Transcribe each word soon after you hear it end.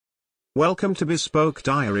Welcome to Bespoke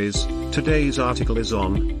Diaries. Today's article is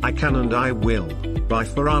on I Can and I Will, by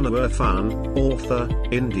Farhana Irfan, author,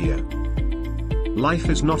 India. Life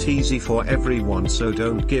is not easy for everyone, so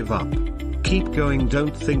don't give up. Keep going,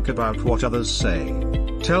 don't think about what others say.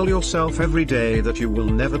 Tell yourself every day that you will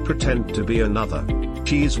never pretend to be another.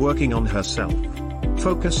 She is working on herself.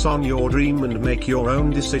 Focus on your dream and make your own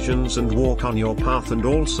decisions and walk on your path, and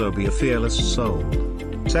also be a fearless soul.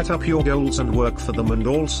 Set up your goals and work for them, and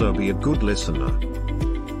also be a good listener.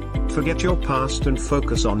 Forget your past and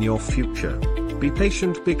focus on your future. Be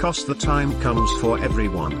patient because the time comes for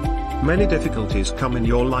everyone. Many difficulties come in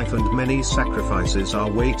your life and many sacrifices are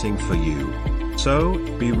waiting for you. So,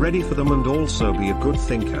 be ready for them and also be a good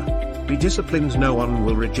thinker. Be disciplined, no one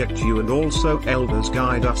will reject you, and also elders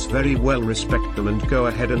guide us very well, respect them and go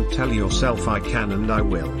ahead and tell yourself I can and I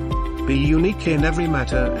will. Be unique in every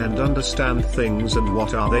matter and understand things and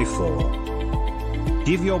what are they for.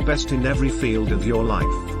 Give your best in every field of your life.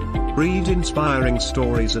 Read inspiring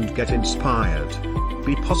stories and get inspired.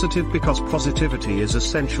 Be positive because positivity is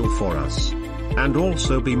essential for us. And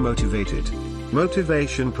also be motivated.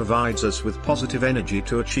 Motivation provides us with positive energy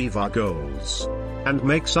to achieve our goals. And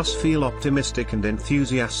makes us feel optimistic and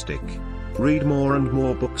enthusiastic. Read more and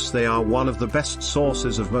more books, they are one of the best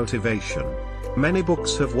sources of motivation. Many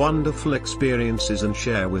books have wonderful experiences and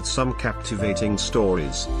share with some captivating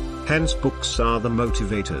stories. Hence books are the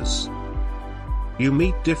motivators. You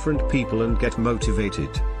meet different people and get motivated.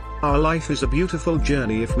 Our life is a beautiful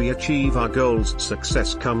journey. If we achieve our goals,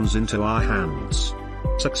 success comes into our hands.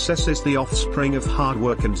 Success is the offspring of hard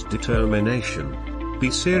work and determination.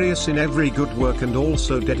 Be serious in every good work, and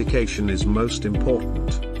also dedication is most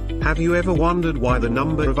important. Have you ever wondered why the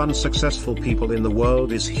number of unsuccessful people in the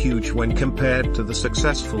world is huge when compared to the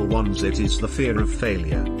successful ones? It is the fear of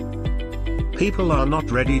failure. People are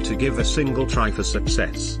not ready to give a single try for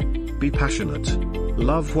success. Be passionate.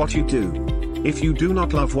 Love what you do. If you do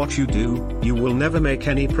not love what you do, you will never make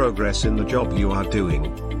any progress in the job you are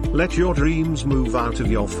doing. Let your dreams move out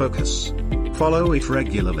of your focus. Follow it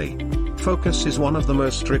regularly. Focus is one of the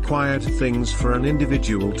most required things for an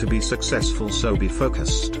individual to be successful, so be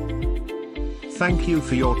focused. Thank you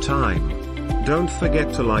for your time. Don't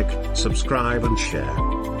forget to like, subscribe and share.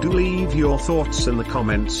 Do leave your thoughts in the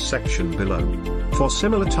comments section below. For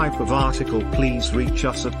similar type of article, please reach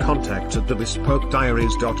us at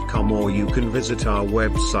contact@thebespokediaries.com, or you can visit our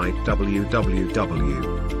website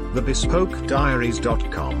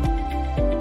www.thebespokediaries.com.